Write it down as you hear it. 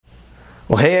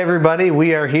Well, hey everybody,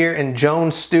 we are here in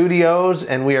Jones Studios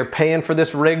and we are paying for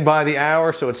this rig by the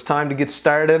hour, so it's time to get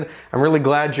started. I'm really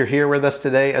glad you're here with us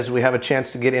today as we have a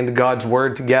chance to get into God's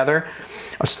Word together.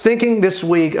 I was thinking this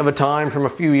week of a time from a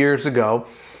few years ago.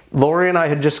 Lori and I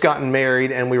had just gotten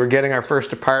married and we were getting our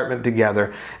first apartment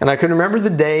together. And I can remember the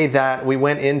day that we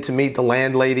went in to meet the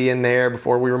landlady in there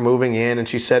before we were moving in, and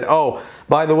she said, "Oh,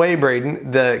 by the way,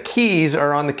 Braden, the keys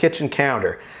are on the kitchen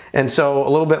counter." And so a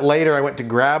little bit later I went to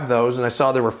grab those and I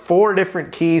saw there were 4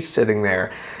 different keys sitting there.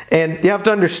 And you have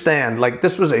to understand, like,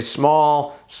 this was a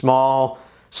small,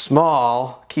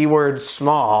 keyword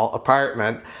small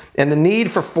apartment, and the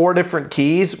need for 4 different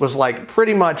keys was like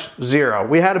pretty much zero.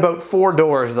 We had about 4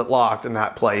 doors that locked in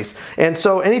that place. And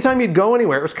so anytime you'd go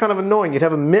anywhere, it was kind of annoying. You'd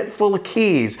have a mitt full of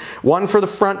keys, one for the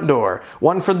front door,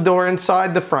 one for the door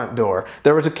inside the front door.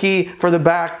 There was a key for the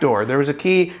back door. There was a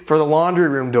key for the laundry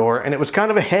room door, and it was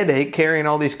kind of a headache carrying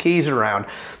all these keys around.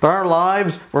 But our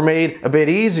lives were made a bit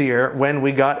easier when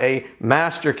we got a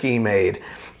master key made.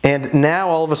 And now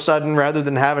all of a sudden, rather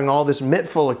than having all this mitt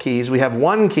full of keys, we have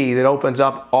one key that opens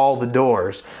up all the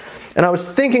doors. And I was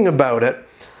thinking about it.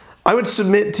 I would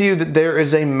submit to you that there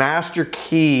is a master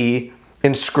key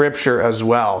in Scripture as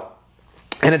well.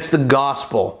 And it's the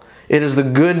gospel. It is the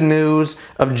good news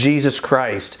of Jesus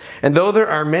Christ. And though there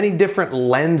are many different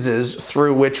lenses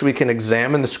through which we can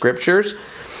examine the Scriptures,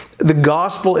 the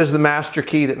gospel is the master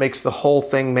key that makes the whole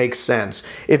thing make sense.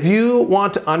 If you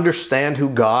want to understand who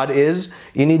God is,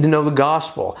 you need to know the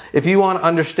gospel. If you want to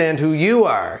understand who you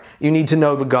are, you need to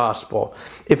know the gospel.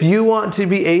 If you want to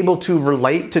be able to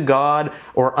relate to God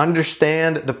or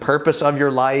understand the purpose of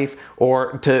your life,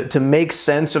 or to make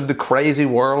sense of the crazy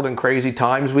world and crazy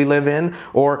times we live in,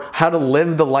 or how to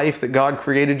live the life that God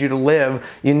created you to live,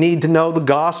 you need to know the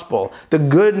gospel. The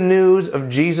good news of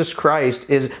Jesus Christ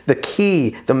is the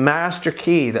key, the master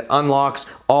key that unlocks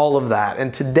all of that.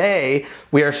 And today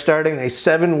we are starting a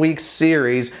 7-week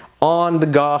series on the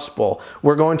gospel.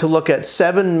 We're going to look at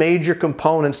 7 major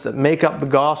components that make up the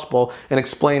gospel and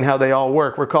explain how they all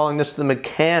work. We're calling this the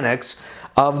mechanics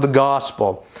of the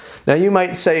gospel. Now you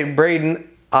might say, "Braden,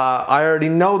 I already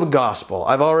know the gospel.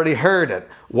 I've already heard it.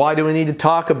 Why do we need to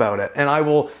talk about it?" And I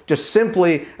will just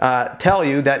simply tell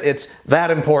you that it's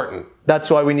that important. That's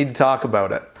why we need to talk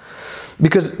about it.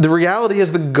 Because the reality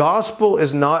is the gospel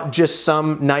is not just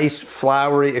some nice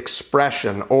flowery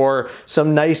expression or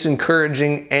some nice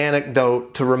encouraging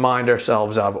anecdote to remind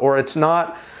ourselves of, or it's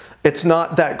not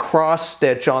that cross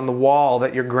stitch on the wall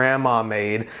that your grandma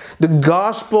made. The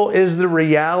gospel is the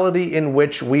reality in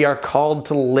which we are called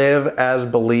to live as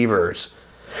believers.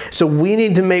 So we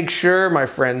need to make sure, my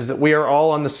friends, that we are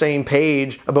all on the same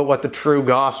page about what the true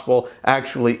gospel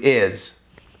actually is.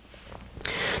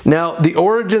 Now, the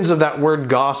origins of that word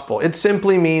gospel, it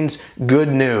simply means good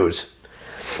news.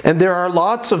 And there are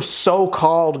lots of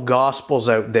so-called gospels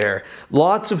out there,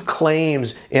 lots of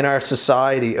claims in our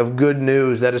society of good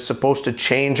news that is supposed to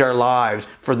change our lives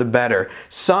for the better.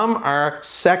 Some are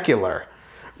secular,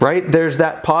 right? There's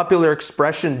that popular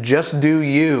expression, "just do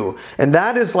you." And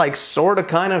that is like sort of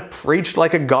kind of preached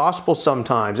like a gospel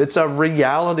sometimes. It's a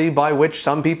reality by which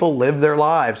some people live their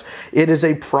lives. It is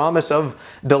a promise of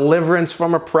deliverance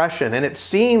from oppression. And it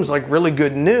seems like really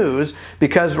good news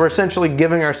because we're essentially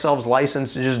giving ourselves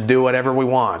license to just do whatever we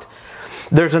want.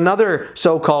 There's another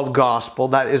so-called gospel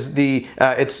that is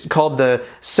it's called the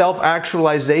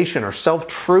self-actualization or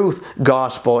self-truth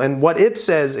gospel. And what it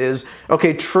says is,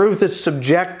 okay, truth is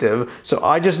subjective, so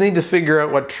I just need to figure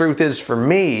out what truth is for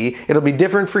me. It'll be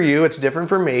different for you, it's different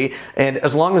for me. And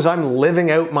as long as I'm living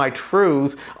out my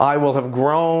truth, I will have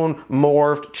grown,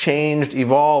 morphed, changed,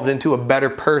 evolved into a better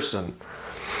person.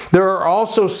 There are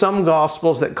also some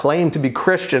gospels that claim to be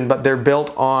Christian, but they're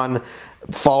built on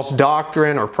false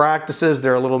doctrine or practices.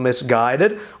 They're a little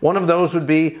misguided. One of those would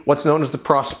be what's known as the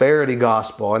prosperity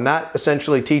gospel. And that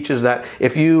essentially teaches that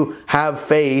if you have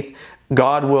faith,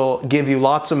 God will give you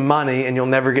lots of money and you'll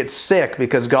never get sick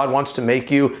because God wants to make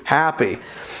you happy.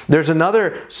 There's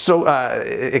another,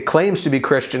 it claims to be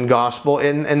Christian gospel,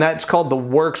 and that's called the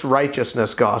works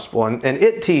righteousness gospel. And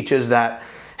it teaches that,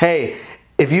 hey,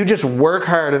 if you just work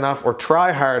hard enough or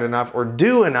try hard enough or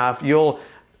do enough, you'll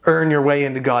earn your way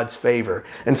into God's favor.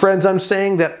 And friends, I'm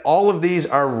saying that all of these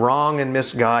are wrong and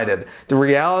misguided. The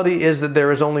reality is that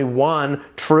there is only one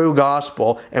true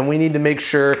gospel, and we need to make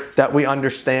sure that we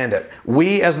understand it.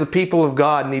 We, as the people of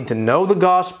God, need to know the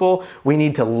gospel. We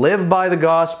need to live by the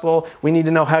gospel. We need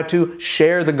to know how to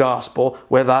share the gospel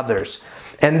with others.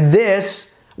 And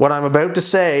this, what I'm about to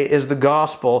say, is the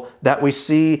gospel that we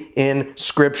see in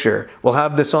Scripture. We'll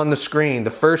have this on the screen.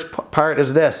 The first part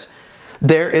is this: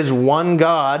 there is one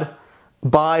God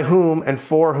by whom and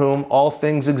for whom all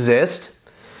things exist.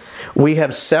 We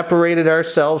have separated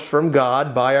ourselves from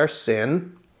God by our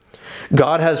sin.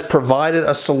 God has provided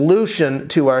a solution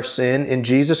to our sin in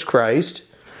Jesus Christ.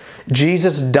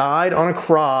 Jesus died on a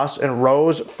cross and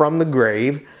rose from the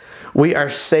grave. We are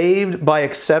saved by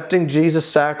accepting Jesus'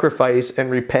 sacrifice and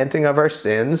repenting of our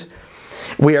sins.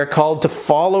 We are called to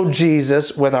follow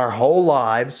Jesus with our whole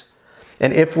lives.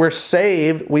 And if we're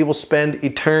saved, we will spend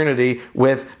eternity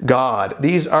with God.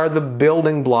 These are the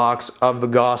building blocks of the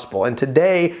gospel. And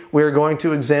today we are going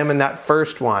to examine that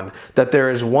first one, that there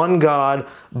is one God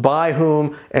by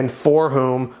whom and for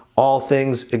whom all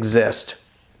things exist.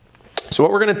 So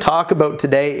what we're going to talk about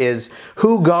today is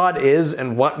who God is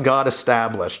and what God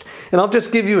established. And I'll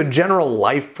just give you a general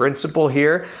life principle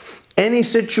here. Any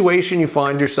situation you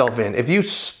find yourself in, if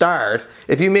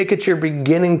you make it your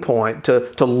beginning point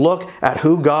to look at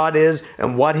who God is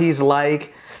and what He's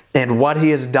like and what He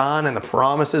has done and the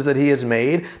promises that He has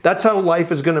made, that's how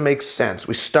life is going to make sense.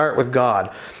 We start with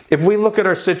God. If we look at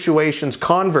our situations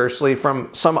conversely from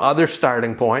some other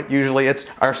starting point, usually it's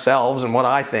ourselves and what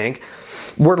I think,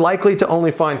 we're likely to only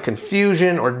find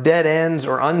confusion or dead ends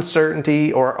or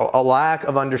uncertainty or a lack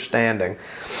of understanding.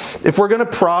 If we're going to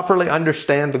properly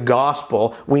understand the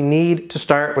gospel, we need to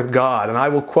start with God. And I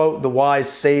will quote the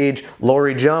wise sage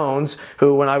Lori Jones,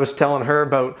 who when I was telling her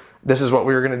about this is what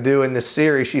we were going to do in this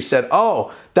series, she said,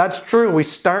 "Oh, that's true. We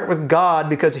start with God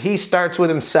because He starts with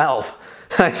Himself."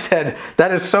 I said,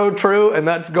 that is so true, and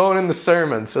that's going in the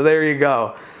sermon. So there you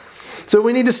go. So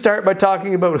we need to start by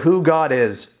talking about who God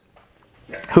is.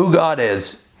 Who God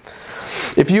is.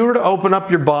 If you were to open up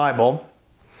your Bible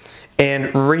and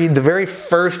read the very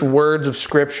first words of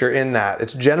Scripture in that,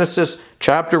 it's Genesis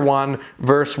chapter 1,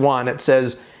 verse 1. It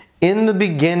says, "In the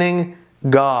beginning,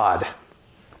 God."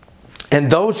 And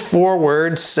those 4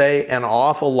 words say an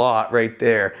awful lot right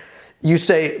there. You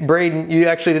say, "Braden, you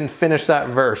actually didn't finish that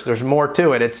verse. There's more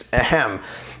to it. It's ahem.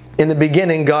 In the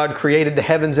beginning, God created the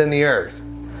heavens and the earth."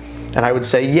 And I would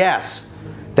say, yes.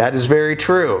 That is very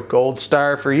true. Gold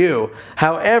star for you.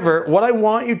 However, what I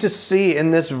want you to see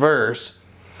in this verse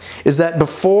is that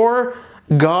before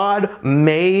God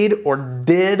made or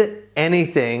did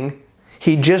anything,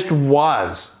 He just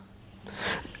was.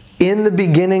 In the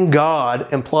beginning, God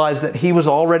implies that He was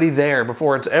already there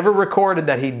before it's ever recorded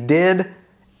that He did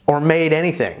or made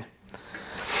anything.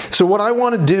 So what I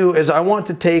want to do is I want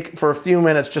to take for a few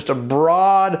minutes just a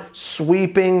broad,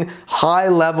 sweeping,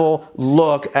 high-level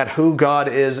look at who God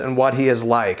is and what He is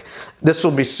like. This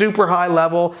will be super high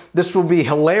level. This will be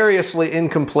hilariously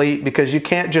incomplete because you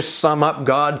can't just sum up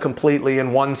God completely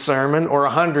in one sermon or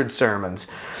 100 sermons.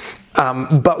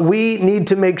 But we need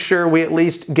to make sure we at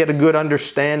least get a good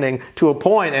understanding, to a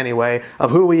point anyway,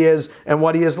 of who He is and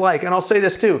what He is like. And I'll say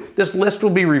this too, this list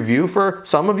will be review for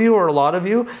some of you or a lot of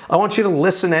you. I want you to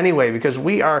listen anyway because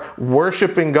we are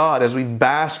worshiping God as we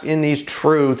bask in these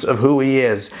truths of who He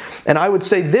is. And I would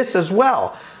say this as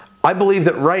well. I believe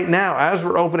that right now, as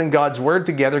we're opening God's Word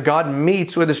together, God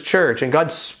meets with His church and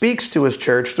God speaks to His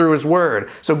church through His Word.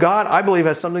 So God, I believe,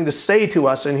 has something to say to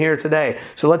us in here today.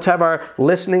 So let's have our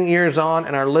listening ears on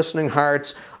and our listening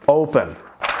hearts open.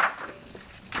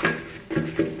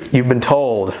 You've been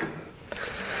told.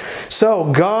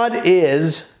 So God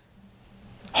is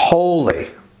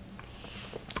holy.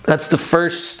 That's the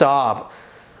first stop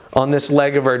on this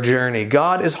leg of our journey.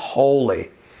 God is holy.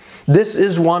 This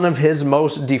is one of His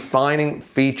most defining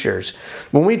features.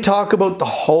 When we talk about the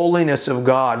holiness of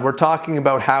God, we're talking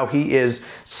about how He is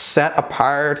set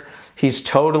apart. He's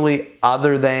totally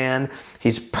other than.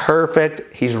 He's perfect.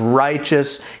 He's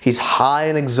righteous. He's high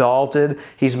and exalted.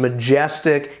 He's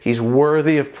majestic. He's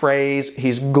worthy of praise.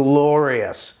 He's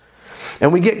glorious.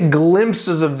 And we get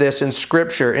glimpses of this in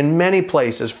Scripture in many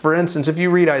places. For instance, if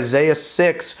you read Isaiah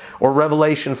 6 or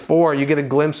Revelation 4, you get a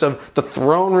glimpse of the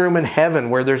throne room in heaven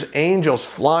where there's angels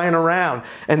flying around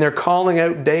and they're calling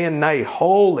out day and night,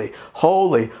 "Holy,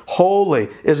 holy, holy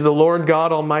is the Lord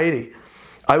God Almighty."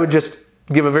 I would just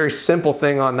give a very simple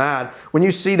thing on that. When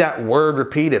you see that word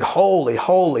repeated, holy,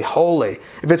 holy, holy,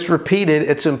 if it's repeated,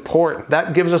 it's important.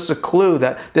 That gives us a clue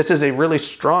that this is a really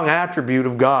strong attribute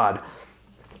of God.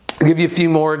 I'll give you a few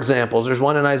more examples. There's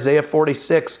one in Isaiah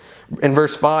 46 in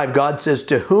verse 5. God says,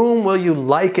 "To whom will you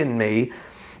liken me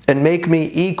and make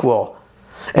me equal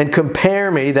and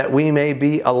compare me that we may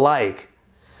be alike?"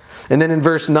 And then in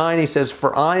verse 9 He says,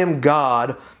 "For I am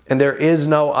God and there is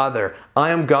no other. I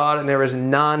am God and there is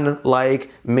none like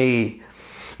me."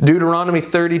 Deuteronomy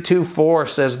 32:4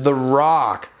 says, "The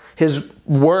rock, His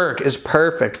work is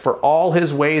perfect, for all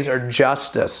His ways are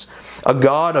justice. A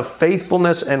God of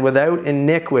faithfulness and without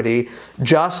iniquity,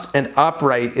 just and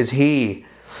upright is He."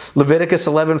 Leviticus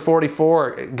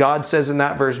 11:44, God says in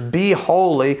that verse, "Be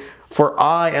holy, for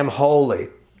I am holy."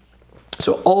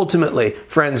 So ultimately,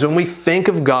 friends, when we think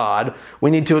of God,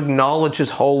 we need to acknowledge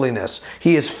His holiness.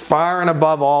 He is far and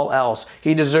above all else.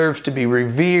 He deserves to be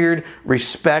revered,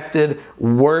 respected,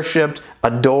 worshiped,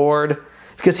 adored,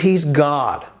 because He's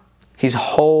God. He's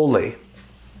holy.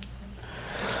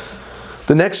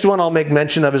 The next one I'll make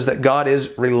mention of is that God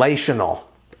is relational.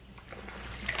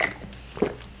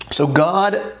 So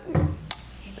God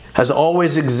has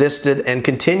always existed and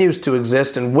continues to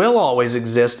exist and will always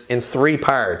exist in three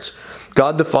parts: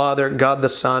 God the Father, God the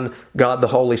Son, God the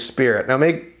Holy Spirit. Now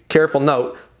make careful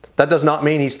note, that does not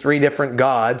mean He's three different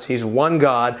gods. He's one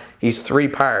God, He's three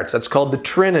parts. That's called the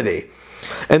Trinity.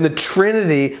 And the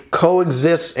Trinity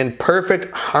coexists in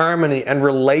perfect harmony and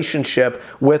relationship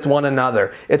with one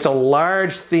another. It's a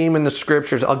large theme in the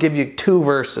Scriptures. I'll give you two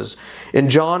verses. In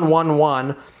John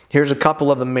 1:1, here's a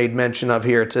couple of them made mention of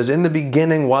here. It says, "In the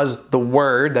beginning was the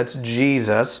Word," that's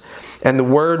Jesus, "and the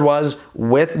Word was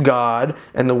with God,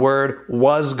 and the Word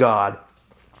was God."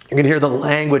 You can hear the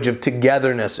language of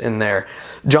togetherness in there.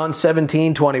 John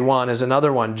 17:21 is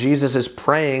another one. Jesus is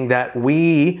praying that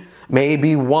we may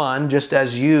be one, just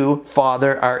as you,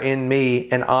 Father, are in me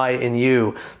and I in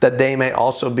you, that they may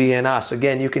also be in us.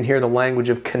 Again, you can hear the language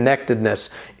of connectedness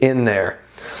in there.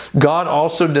 God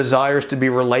also desires to be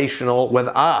relational with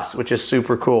us, which is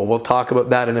super cool. We'll talk about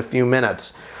that in a few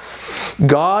minutes.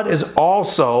 God is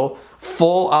also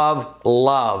full of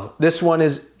love. This one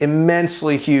is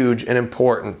immensely huge and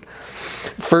important.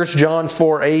 1 John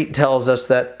 4:8 tells us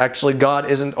that actually God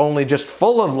isn't only just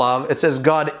full of love, it says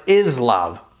God is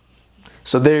love.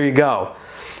 So there you go.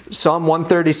 Psalm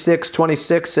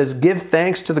 136:26 says, "Give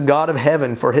thanks to the God of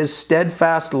heaven, for His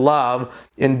steadfast love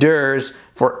endures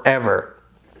forever."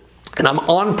 And I'm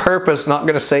on purpose not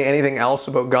going to say anything else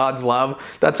about God's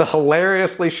love. That's a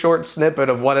hilariously short snippet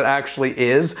of what it actually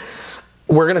is.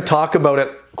 We're going to talk about it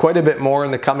quite a bit more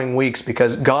in the coming weeks,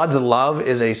 because God's love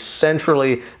is a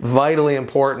centrally, vitally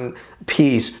important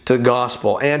piece to the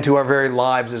gospel and to our very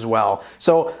lives as well.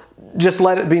 So just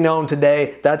let it be known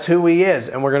today, that's who He is,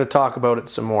 and we're going to talk about it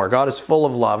some more. God is full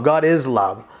of love. God is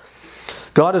love.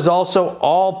 God is also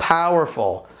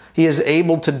all-powerful. He is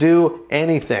able to do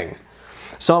anything.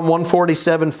 Psalm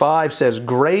 147:5 says,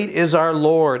 "Great is our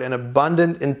Lord and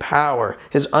abundant in power.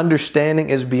 His understanding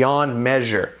is beyond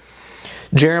measure."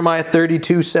 Jeremiah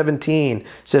 32:17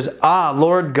 says, "Ah,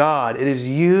 Lord God, it is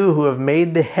you who have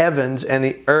made the heavens and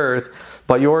the earth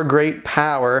by your great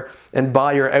power and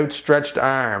by your outstretched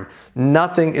arm.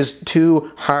 Nothing is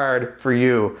too hard for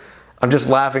you." I'm just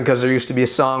laughing because there used to be a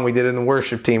song we did in the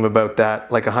worship team about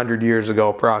that like 100 years ago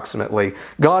approximately.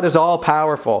 God is all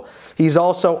powerful. He's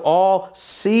also all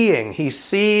seeing. He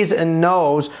sees and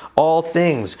knows all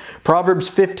things. Proverbs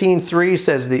 15:3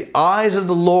 says, "The eyes of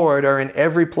the Lord are in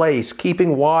every place,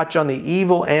 keeping watch on the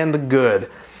evil and the good."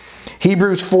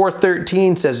 Hebrews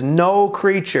 4:13 says, "No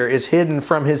creature is hidden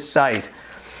from His sight."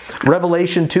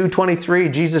 Revelation 2:23,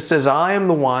 Jesus says, "I am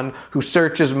the one who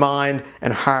searches mind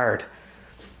and heart."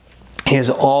 He is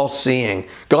all-seeing.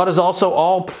 God is also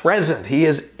all-present. He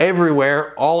is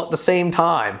everywhere all at the same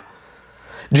time.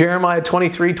 Jeremiah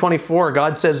 23:24,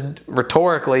 God says,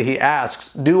 rhetorically, He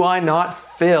asks, "Do I not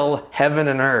fill heaven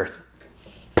and earth?"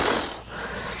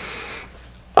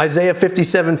 Isaiah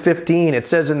 57:15, it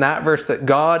says in that verse that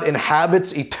God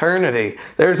inhabits eternity.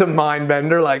 There's a mind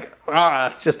bender, like,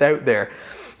 it's just out there.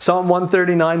 Psalm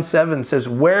 139:7 says,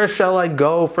 "Where shall I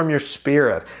go from your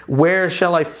spirit? Where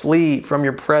shall I flee from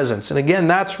your presence?" And again,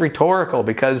 that's rhetorical,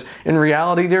 because in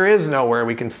reality there is nowhere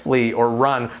we can flee or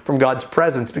run from God's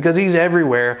presence, because He's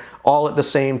everywhere all at the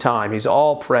same time. He's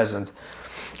all present.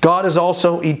 God is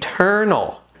also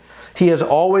eternal. He has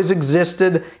always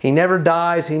existed. He never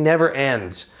dies. He never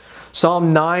ends.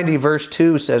 Psalm 90 verse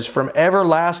 2 says, "From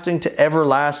everlasting to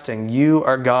everlasting, you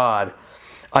are God."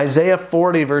 Isaiah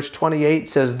 40 verse 28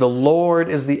 says, "The Lord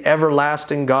is the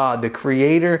everlasting God, the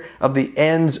creator of the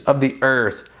ends of the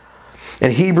earth."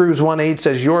 And Hebrews 1:8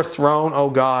 says, "Your throne, O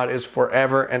God, is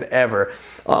forever and ever."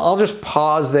 I'll just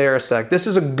pause there a sec. This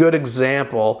is a good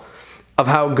example of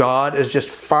how God is just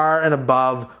far and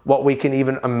above what we can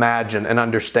even imagine and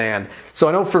understand. So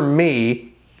I know for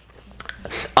me,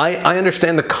 I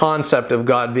understand the concept of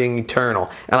God being eternal,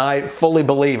 and I fully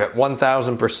believe it,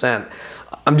 1000%.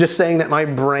 I'm just saying that my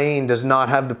brain does not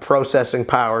have the processing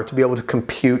power to be able to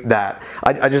compute that.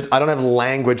 I don't have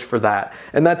language for that.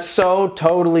 And that's so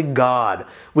totally God.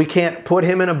 We can't put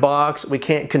him in a box. We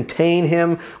can't contain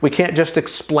him. We can't just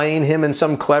explain him in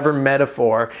some clever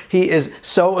metaphor. He is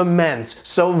so immense,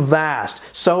 so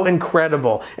vast, so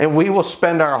incredible. And we will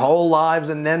spend our whole lives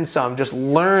and then some just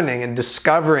learning and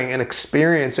discovering and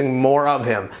experiencing more of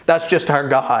him. That's just our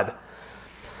God.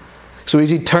 So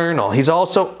he's eternal. He's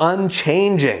also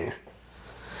unchanging.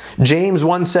 James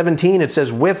 1:17, it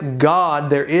says, with God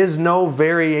there is no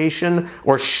variation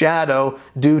or shadow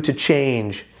due to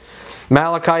change.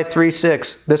 Malachi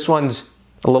 3:6, this one's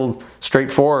a little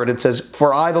straightforward. It says,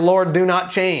 for I the Lord do not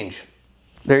change.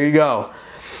 There you go.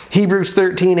 Hebrews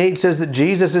 13:8 says that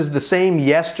Jesus is the same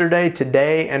yesterday,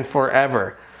 today, and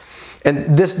forever.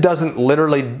 And this doesn't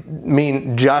literally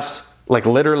mean just like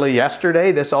literally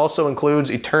yesterday. This also includes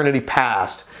eternity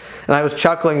past. And I was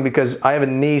chuckling because I have a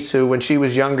niece who, when she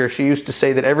was younger, she used to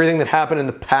say that everything that happened in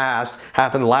the past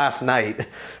happened last night.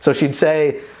 So she'd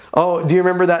say, oh, do you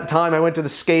remember that time I went to the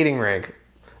skating rink?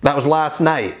 That was last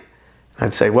night.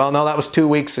 I'd say, well, no, that was 2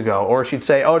 weeks ago. Or she'd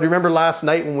say, oh, do you remember last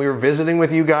night when we were visiting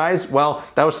with you guys? Well,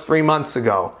 that was 3 months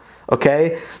ago.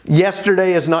 Okay?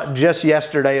 Yesterday is not just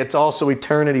yesterday, it's also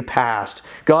eternity past.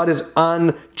 God is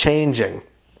unchanging.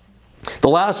 The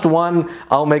last one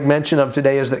I'll make mention of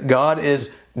today is that God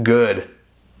is good.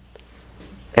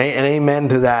 And amen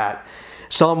to that.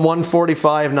 Psalm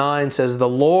 145:9 says, the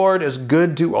Lord is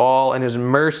good to all, and his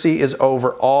mercy is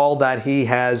over all that he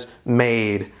has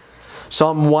made.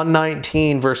 Psalm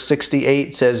 119 verse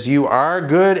 68 says, you are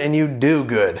good and you do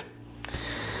good.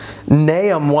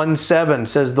 Nahum 1:7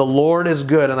 says, the Lord is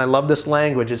good. And I love this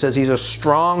language. It says he's a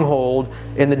stronghold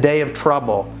in the day of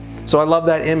trouble. So I love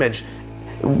that image.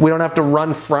 We don't have to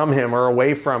run from him or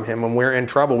away from him. When we're in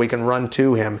trouble, we can run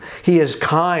to him. He is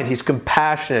kind, he's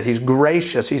compassionate, he's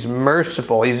gracious, he's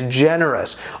merciful, he's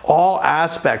generous. All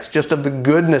aspects just of the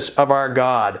goodness of our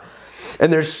God.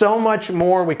 And there's so much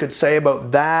more we could say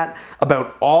about that,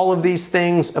 about all of these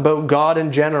things, about God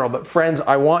in general. But friends,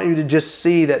 I want you to just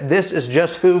see that this is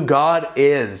just who God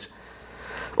is.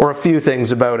 Or a few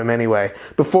things about him anyway.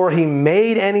 Before he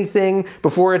made anything,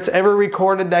 before it's ever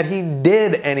recorded that he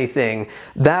did anything,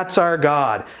 that's our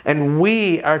God. And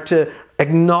we are to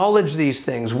acknowledge these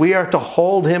things. We are to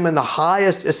hold him in the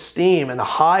highest esteem, in the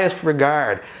highest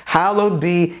regard. Hallowed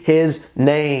be his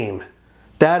name.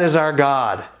 That is our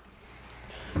God.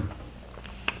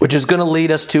 Which is going to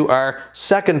lead us to our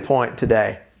second point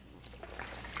today.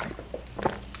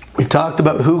 We've talked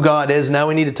about who God is. Now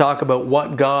we need to talk about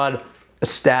what God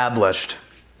established.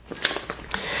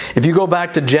 If you go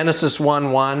back to Genesis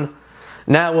 1:1,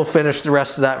 now we'll finish the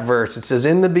rest of that verse. It says,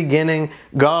 in the beginning,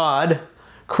 God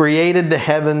created the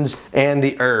heavens and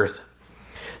the earth.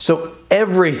 So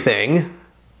everything,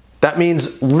 that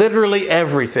means literally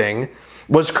everything,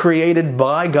 was created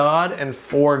by God and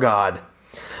for God.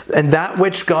 And that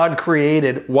which God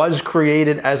created was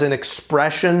created as an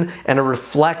expression and a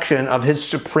reflection of his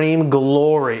supreme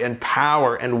glory and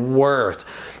power and worth.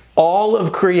 All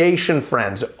of creation,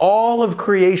 friends, all of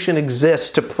creation exists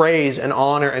to praise and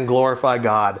honor and glorify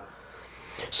God.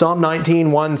 Psalm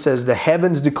 19:1 says, the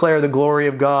heavens declare the glory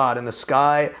of God, and the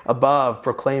sky above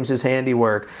proclaims his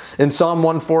handiwork. In Psalm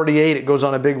 148, it goes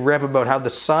on a big rip about how the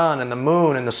sun and the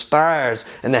moon and the stars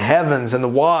and the heavens and the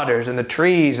waters and the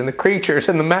trees and the creatures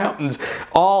and the mountains,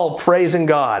 all praising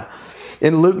God.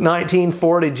 In Luke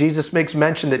 19:40, Jesus makes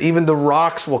mention that even the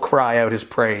rocks will cry out his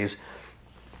praise.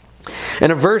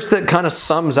 And a verse that kind of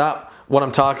sums up what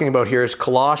I'm talking about here is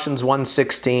Colossians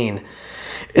 1:16.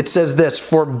 It says this,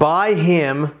 for by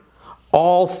him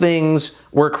all things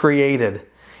were created,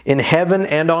 in heaven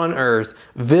and on earth,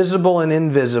 visible and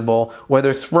invisible,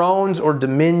 whether thrones or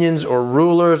dominions or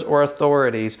rulers or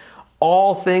authorities,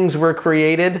 all things were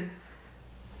created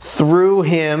through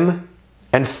him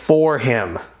and for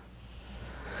him.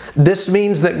 This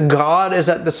means that God is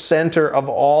at the center of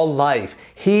all life.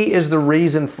 He is the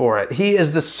reason for it. He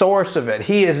is the source of it.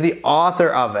 He is the author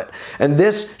of it. And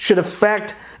this should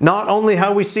affect not only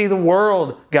how we see the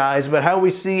world, guys, but how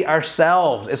we see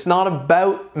ourselves. It's not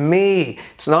about me.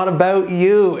 It's not about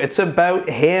you. It's about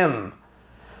him.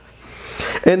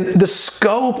 And the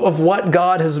scope of what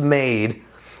God has made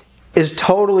is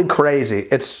totally crazy.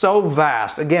 It's so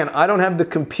vast. Again, I don't have the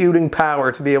computing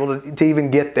power to be able to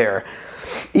even get there.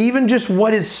 Even just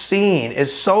what is seen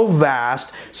is so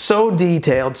vast, so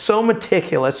detailed, so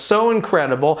meticulous, so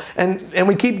incredible, and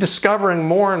we keep discovering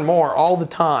more and more all the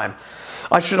time.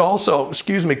 I should also,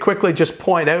 quickly just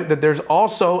point out that there's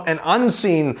also an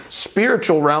unseen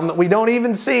spiritual realm that we don't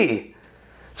even see.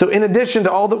 So in addition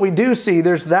to all that we do see,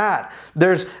 there's that.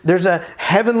 There's a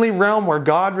heavenly realm where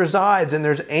God resides, and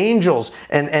there's angels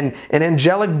and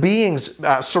angelic beings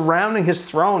surrounding his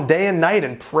throne day and night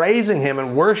and praising him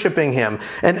and worshiping him.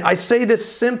 And I say this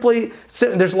simply,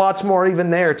 there's lots more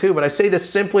even there too, but I say this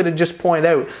simply to just point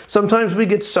out, sometimes we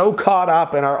get so caught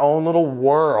up in our own little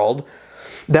world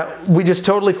that we just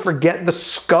totally forget the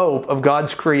scope of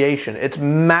God's creation. It's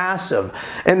massive.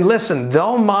 And listen,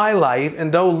 though my life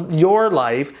and though your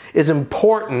life is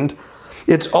important,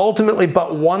 it's ultimately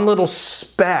but one little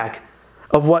speck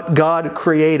of what God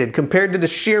created compared to the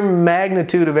sheer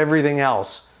magnitude of everything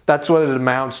else. That's what it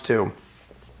amounts to.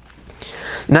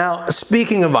 Now,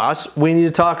 speaking of us, we need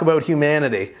to talk about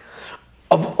humanity.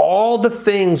 Of all the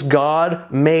things God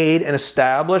made and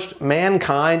established,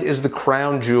 mankind is the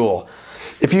crown jewel.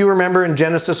 If you remember in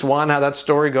Genesis 1 how that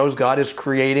story goes, God is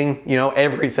creating,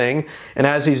 everything. And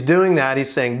as he's doing that,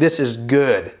 he's saying, this is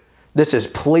good. This is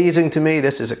pleasing to me.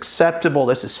 This is acceptable.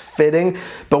 This is fitting.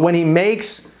 But when he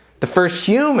makes the first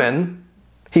human,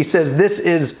 he says, this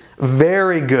is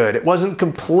very good. It wasn't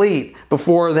complete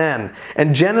before then.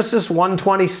 And Genesis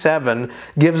 1:27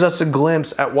 gives us a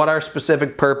glimpse at what our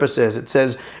specific purpose is. It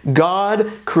says,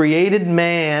 God created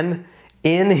man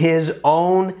in his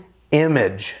own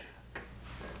image.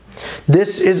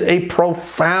 This is a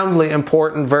profoundly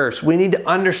important verse. We need to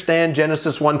understand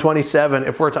Genesis 1:27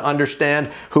 if we're to understand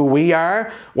who we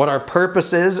are, what our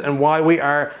purpose is, and why we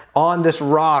are on this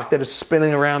rock that is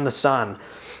spinning around the sun.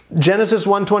 Genesis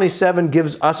 1:27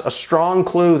 gives us a strong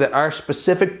clue that our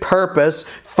specific purpose,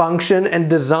 function, and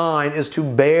design is to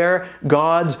bear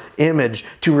God's image,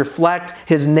 to reflect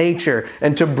his nature,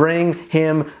 and to bring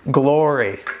him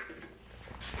glory.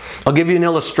 I'll give you an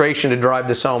illustration to drive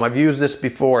this home. I've used this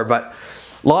before, but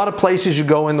a lot of places you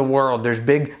go in the world, there's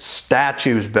big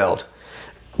statues built.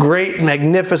 Great,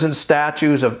 magnificent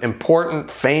statues of important,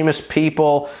 famous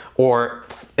people or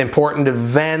important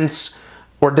events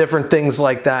or different things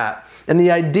like that. And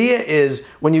the idea is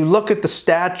when you look at the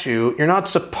statue, you're not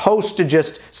supposed to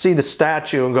just see the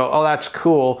statue and go, oh, that's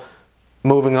cool,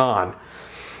 moving on.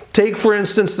 Take, for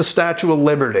instance, the Statue of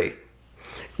Liberty.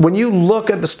 When you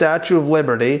look at the Statue of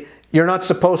Liberty, you're not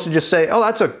supposed to just say, oh,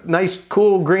 that's a nice,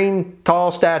 cool, green, tall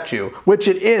statue, which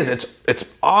it is.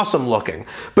 It's awesome looking.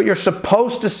 But you're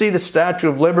supposed to see the Statue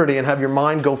of Liberty and have your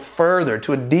mind go further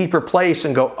to a deeper place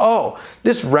and go, oh,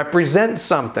 this represents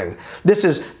something. This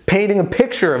is painting a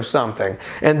picture of something.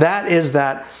 And that is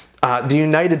that the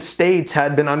United States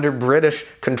had been under British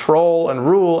control and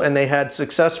rule, and they had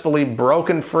successfully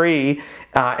broken free,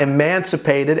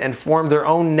 emancipated, and formed their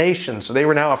own nation. So they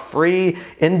were now a free,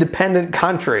 independent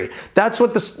country. That's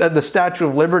what the Statue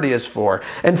of Liberty is for.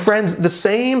 And friends, the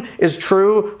same is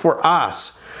true for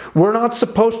us. We're not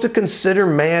supposed to consider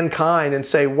mankind and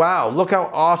say, wow, look how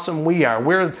awesome we are.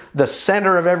 We're the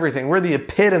center of everything. We're the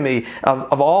epitome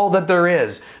of all that there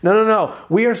is. No.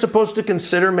 We are supposed to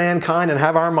consider mankind and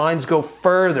have our minds go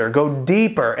further, go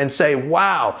deeper, and say,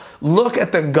 wow, look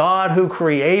at the God who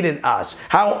created us.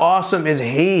 How awesome is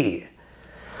he?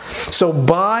 So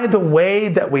by the way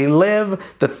that we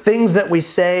live, the things that we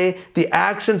say, the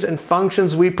actions and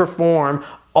functions we perform,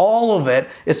 all of it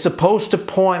is supposed to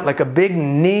point like a big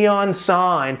neon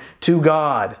sign to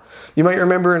God. You might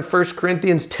remember in 1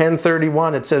 Corinthians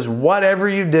 10:31, it says, whatever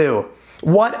you do,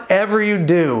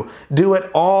 do it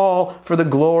all for the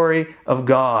glory of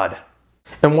God.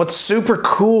 And what's super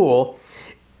cool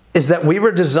is that we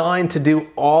were designed to do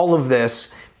all of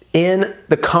this in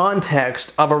the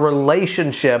context of a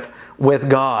relationship with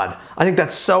God. I think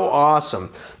that's so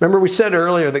awesome. Remember we said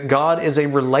earlier that God is a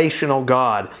relational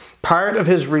God. Part of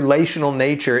his relational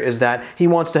nature is that he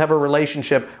wants to have a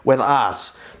relationship with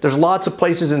us. There's lots of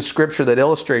places in Scripture that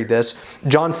illustrate this.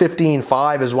 John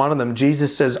 15:5 is one of them.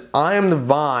 Jesus says, I am the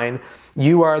vine,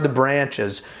 you are the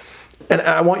branches. And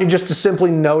I want you just to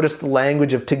simply notice the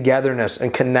language of togetherness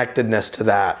and connectedness to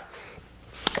that.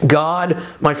 God,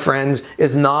 my friends,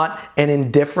 is not an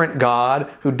indifferent God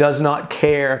who does not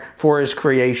care for his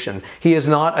creation. He is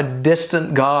not a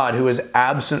distant God who is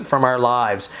absent from our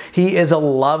lives. He is a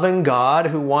loving God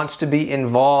who wants to be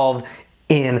involved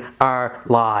in our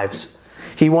lives.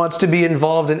 He wants to be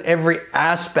involved in every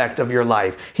aspect of your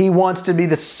life. He wants to be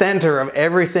the center of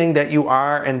everything that you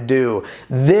are and do.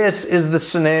 This is the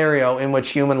scenario in which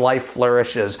human life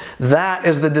flourishes. That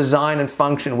is the design and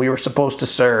function we were supposed to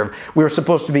serve. We were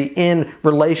supposed to be in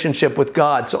relationship with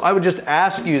God. So I would just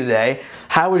ask you today,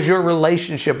 how is your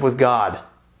relationship with God?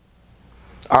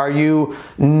 Are you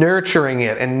nurturing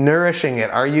it and nourishing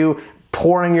it? Are you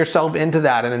pouring yourself into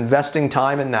that and investing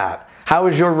time in that? How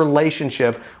is your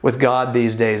relationship with God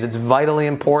these days? It's a vitally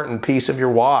important piece of your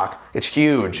walk. It's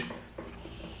huge.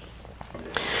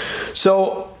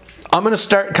 So I'm going to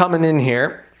start coming in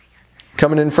here,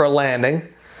 coming in for a landing.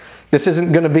 This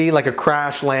isn't going to be like a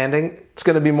crash landing. It's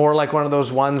going to be more like one of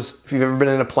those ones, if you've ever been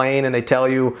in a plane and they tell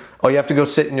you, oh, you have to go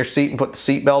sit in your seat and put the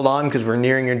seatbelt on because we're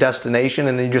nearing your destination,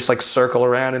 and then you just like circle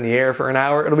around in the air for an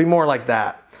hour. It'll be more like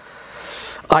that.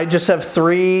 I just have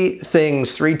three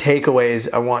takeaways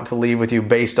I want to leave with you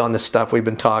based on the stuff we've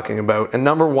been talking about. And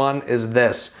number one is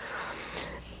this.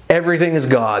 Everything is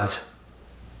God's.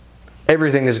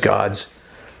 Everything is God's.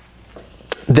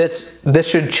 This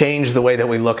should change the way that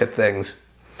we look at things.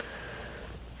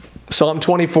 Psalm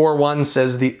 24:1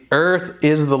 says, "The earth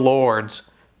is the Lord's,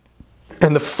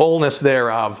 and the fullness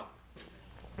thereof."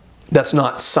 That's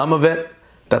not some of it.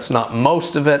 That's not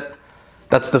most of it.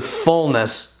 That's the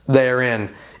fullness therein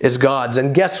is God's.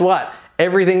 And guess what?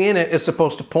 Everything in it is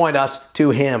supposed to point us to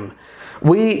Him.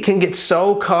 We can get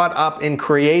so caught up in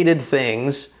created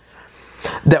things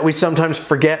that we sometimes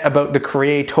forget about the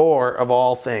Creator of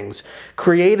all things.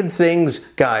 Created things,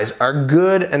 guys, are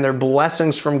good and they're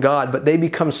blessings from God, but they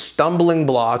become stumbling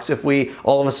blocks if we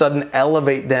all of a sudden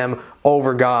elevate them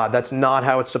over God. That's not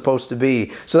how it's supposed to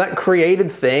be. So that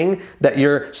created thing that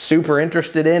you're super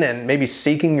interested in and maybe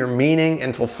seeking your meaning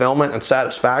and fulfillment and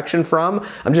satisfaction from,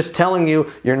 I'm just telling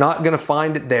you, you're not going to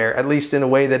find it there, at least in a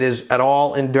way that is at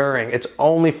all enduring. It's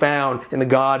only found in the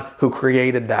God who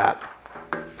created that.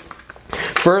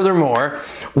 Furthermore,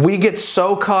 we get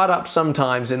so caught up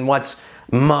sometimes in what's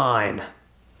mine.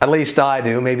 At least I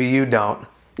do. Maybe you don't.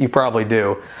 You probably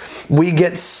do. We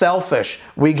get selfish.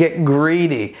 We get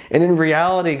greedy. And in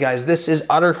reality, guys, this is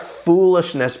utter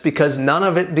foolishness because none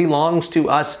of it belongs to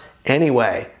us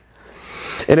anyway.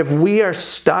 And if we are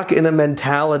stuck in a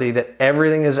mentality that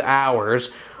everything is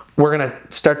ours, we're going to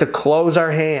start to close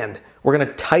our hand. We're going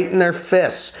to tighten our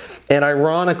fists, and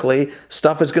ironically,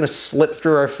 stuff is going to slip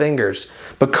through our fingers.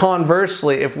 But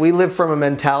conversely, if we live from a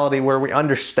mentality where we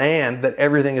understand that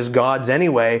everything is God's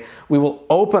anyway, we will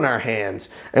open our hands,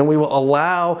 and we will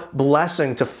allow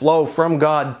blessing to flow from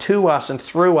God to us and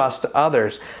through us to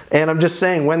others. And I'm just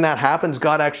saying, when that happens,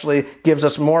 God actually gives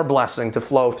us more blessing to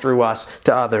flow through us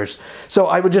to others. So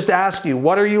I would just ask you,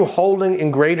 what are you holding in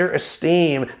greater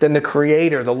esteem than the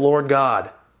Creator, the Lord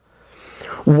God?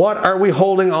 What are we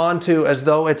holding on to as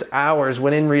though it's ours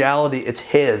when in reality it's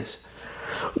His?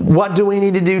 What do we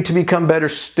need to do to become better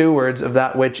stewards of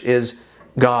that which is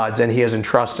God's and He has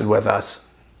entrusted with us?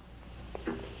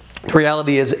 The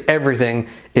reality is everything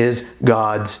is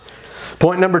God's.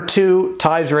 Point number 2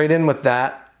 ties right in with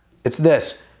that. It's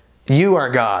this. You are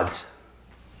God's.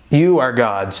 You are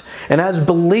God's. And as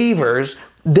believers,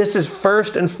 this is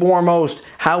first and foremost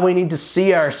how we need to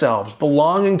see ourselves,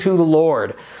 belonging to the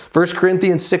Lord. 1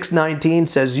 Corinthians 6:19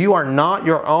 says, "You are not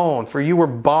your own, for you were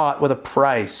bought with a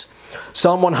price."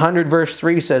 Psalm 100 verse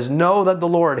 3 says, "Know that the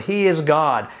Lord, He is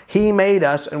God. He made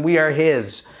us and we are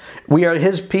His. We are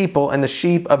His people and the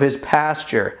sheep of His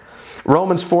pasture."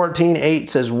 Romans 14:8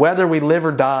 says, "Whether we live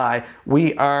or die,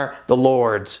 we are the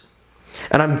Lord's."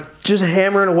 And I'm just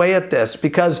hammering away at this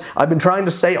because I've been trying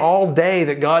to say all day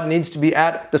that God needs to be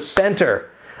at the center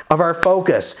of our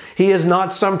focus. He is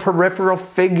not some peripheral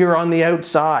figure on the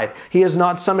outside. He is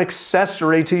not some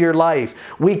accessory to your life.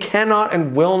 We cannot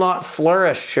and will not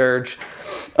flourish, church,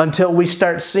 until we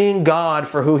start seeing God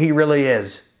for who He really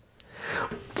is.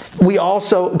 We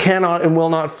also cannot and will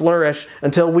not flourish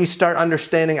until we start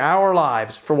understanding our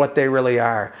lives for what they really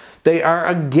are. They are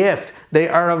a gift. They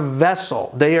are a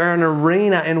vessel. They are an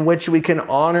arena in which we can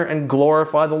honor and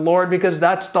glorify the Lord, because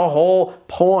that's the whole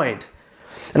point.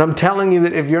 And I'm telling you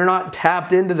that if you're not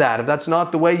tapped into that, if that's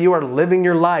not the way you are living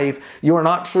your life, you are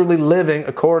not truly living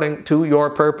according to your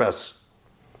purpose.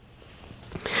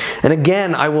 And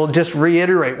again, I will just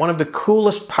reiterate, one of the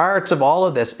coolest parts of all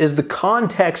of this is the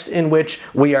context in which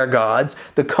we are God's.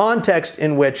 The context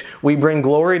in which we bring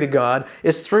glory to God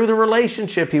is through the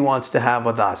relationship He wants to have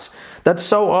with us. That's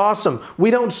so awesome.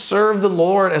 We don't serve the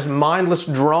Lord as mindless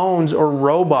drones or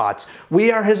robots.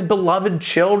 We are His beloved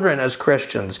children as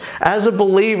Christians. As a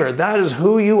believer, that is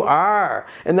who you are.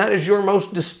 And that is your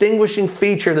most distinguishing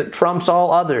feature that trumps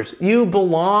all others. You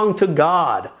belong to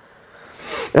God.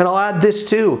 And I'll add this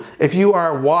too. If you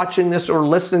are watching this or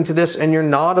listening to this and you're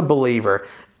not a believer,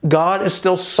 God is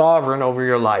still sovereign over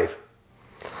your life.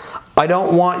 I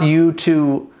don't want you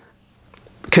to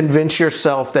convince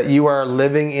yourself that you are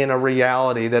living in a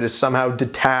reality that is somehow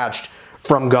detached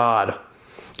from God.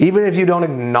 Even if you don't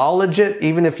acknowledge it,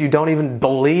 even if you don't even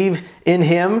believe in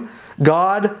Him,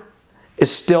 God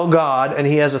is still God and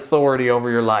He has authority over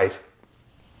your life.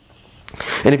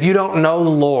 And if you don't know the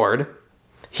Lord,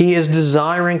 He is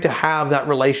desiring to have that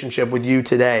relationship with you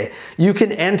today. You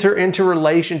can enter into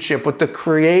relationship with the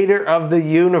creator of the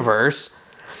universe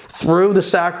through the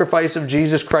sacrifice of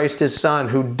Jesus Christ, his son,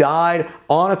 who died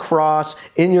on a cross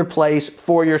in your place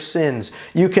for your sins.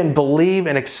 You can believe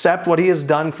and accept what he has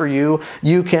done for you.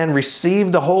 You can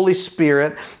receive the Holy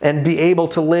Spirit and be able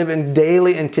to live in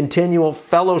daily and continual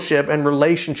fellowship and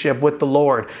relationship with the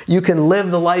Lord. You can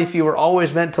live the life you were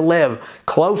always meant to live,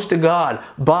 close to God,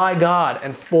 by God,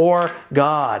 and for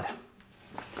God.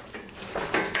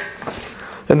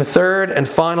 And the third and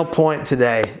final point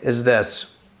today is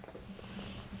this: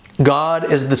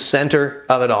 God is the center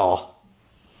of it all.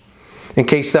 In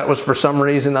case that was for some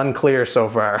reason unclear so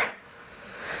far.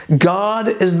 God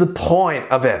is the point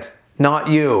of it, not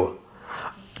you.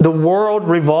 The world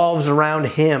revolves around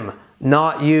him,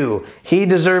 not you. He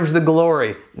deserves the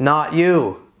glory, not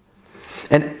you.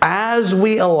 And as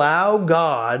we allow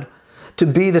God to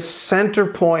be the center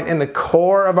point in the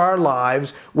core of our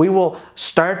lives, we will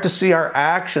start to see our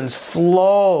actions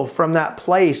flow from that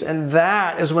place. And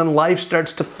that is when life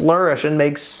starts to flourish and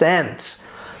make sense.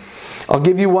 I'll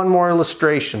give you one more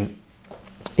illustration.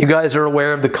 You guys are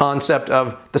aware of the concept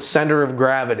of the center of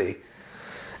gravity.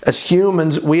 As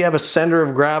humans, we have a center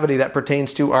of gravity that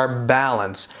pertains to our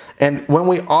balance. And when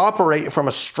we operate from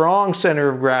a strong center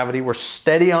of gravity, we're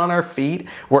steady on our feet,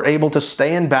 we're able to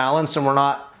stay in balance, and we're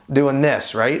not doing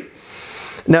this, right?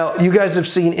 Now, you guys have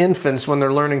seen infants when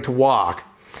they're learning to walk.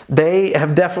 They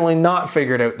have definitely not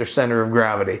figured out their center of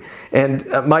gravity. And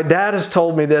my dad has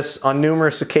told me this on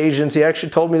numerous occasions. He actually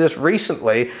told me this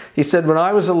recently. He said, when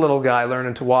I was a little guy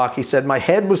learning to walk, he said, my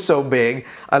head was so big,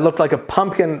 I looked like a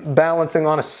pumpkin balancing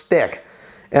on a stick.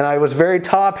 And I was very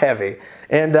top heavy.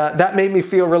 And that made me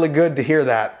feel really good to hear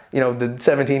that. You know, the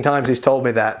 17 times he's told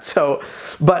me that. So,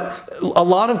 but a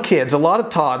lot of kids, a lot of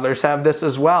toddlers have this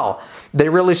as well. They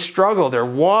really struggle. They're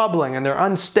wobbling and they're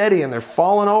unsteady and they're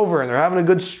falling over and they're having a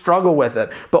good struggle with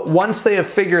it. But once they have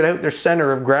figured out their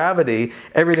center of gravity,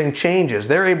 everything changes.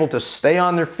 They're able to stay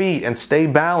on their feet and stay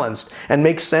balanced and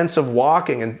make sense of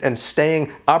walking and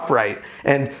staying upright.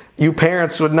 And you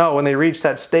parents would know when they reach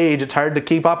that stage, it's hard to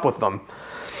keep up with them.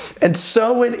 And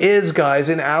so it is, guys,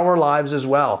 in our lives as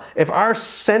well. If our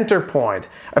center point,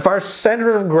 if our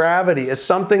center of gravity is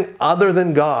something other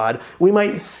than God, we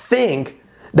might think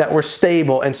that we're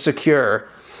stable and secure,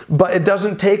 but it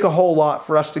doesn't take a whole lot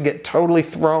for us to get totally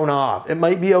thrown off. It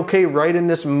might be okay right in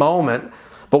this moment,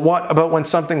 but what about when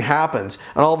something happens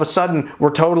and all of a sudden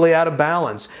we're totally out of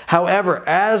balance? However,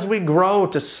 as we grow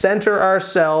to center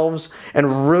ourselves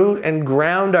and root and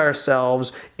ground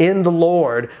ourselves in the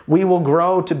Lord, we will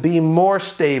grow to be more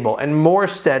stable and more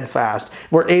steadfast.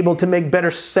 We're able to make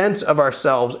better sense of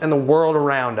ourselves and the world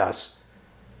around us.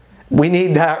 We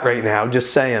need that right now,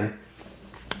 just saying.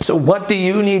 So what do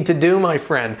you need to do, my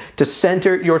friend, to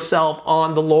center yourself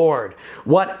on the Lord?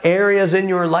 What areas in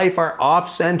your life are off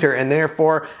center and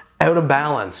therefore out of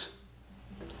balance?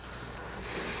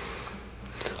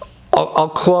 I'll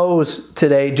close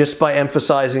today just by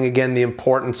emphasizing again the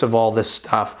importance of all this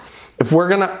stuff. If we're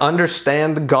going to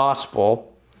understand the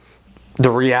gospel,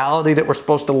 the reality that we're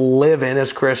supposed to live in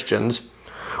as Christians,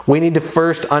 we need to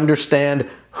first understand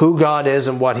who God is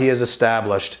and what he has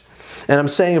established. And I'm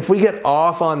saying if we get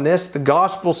off on this, the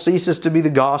gospel ceases to be the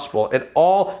gospel. It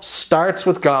all starts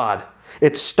with God.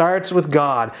 It starts with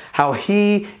God, how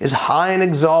he is high and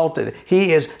exalted.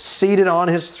 He is seated on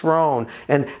his throne,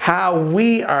 and how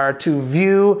we are to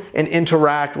view and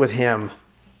interact with him.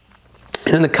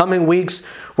 And in the coming weeks,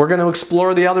 we're going to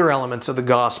explore the other elements of the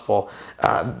gospel.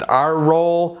 Our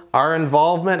role, our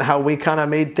involvement, how we kind of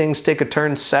made things take a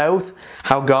turn south,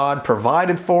 how God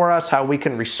provided for us, how we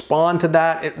can respond to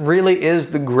that. It really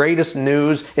is the greatest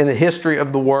news in the history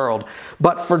of the world.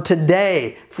 But for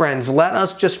today, friends, let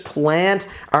us just plant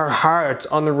our hearts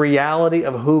on the reality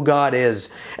of who God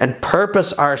is and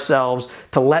purpose ourselves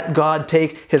to let God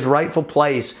take his rightful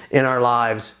place in our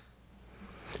lives.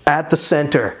 At the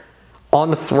center, on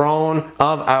the throne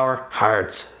of our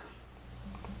hearts.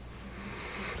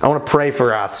 I want to pray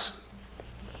for us.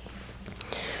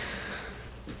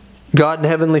 God and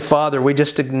Heavenly Father, we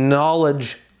just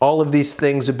acknowledge all of these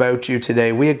things about you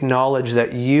today. We acknowledge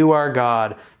that you are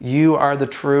God. You are the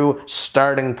true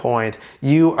starting point.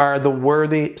 You are the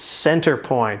worthy center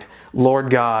point, Lord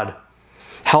God.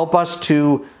 Help us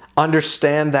to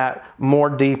understand that more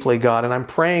deeply, God. And I'm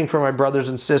praying for my brothers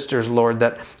and sisters, Lord,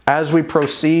 that as we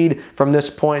proceed from this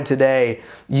point today,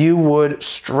 you would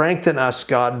strengthen us,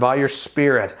 God, by your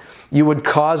Spirit. You would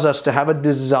cause us to have a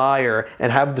desire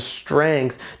and have the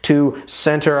strength to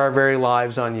center our very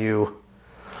lives on you.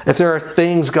 If there are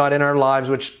things, God, in our lives,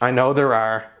 which I know there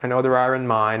are in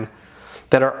mine,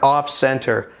 that are off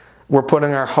center. We're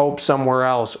putting our hope somewhere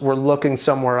else. We're looking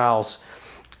somewhere else.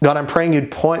 God, I'm praying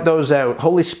you'd point those out.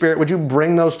 Holy Spirit, would you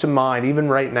bring those to mind even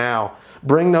right now?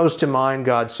 Bring those to mind,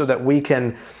 God, so that we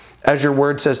can, as your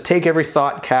word says, take every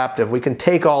thought captive. We can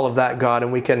take all of that, God,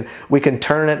 and we can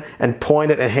turn it and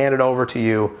point it and hand it over to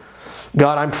you.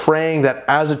 God, I'm praying that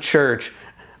as a church,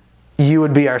 you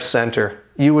would be our center.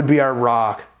 You would be our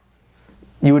rock.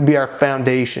 You would be our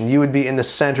foundation. You would be in the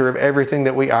center of everything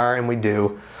that we are and we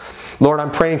do. Lord,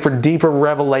 I'm praying for deeper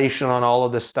revelation on all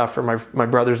of this stuff for my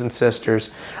brothers and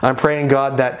sisters. I'm praying,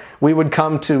 God, that we would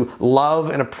come to love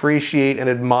and appreciate and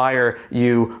admire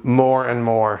you more and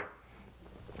more.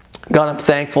 God, I'm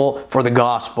thankful for the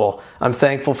gospel. I'm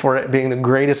thankful for it being the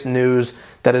greatest news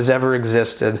that has ever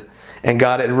existed. And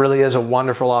God, it really is a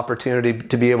wonderful opportunity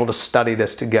to be able to study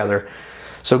this together.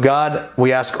 So God,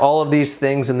 we ask all of these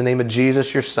things in the name of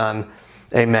Jesus, your Son.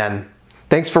 Amen.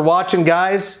 Thanks for watching,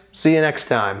 guys. See you next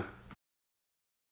time.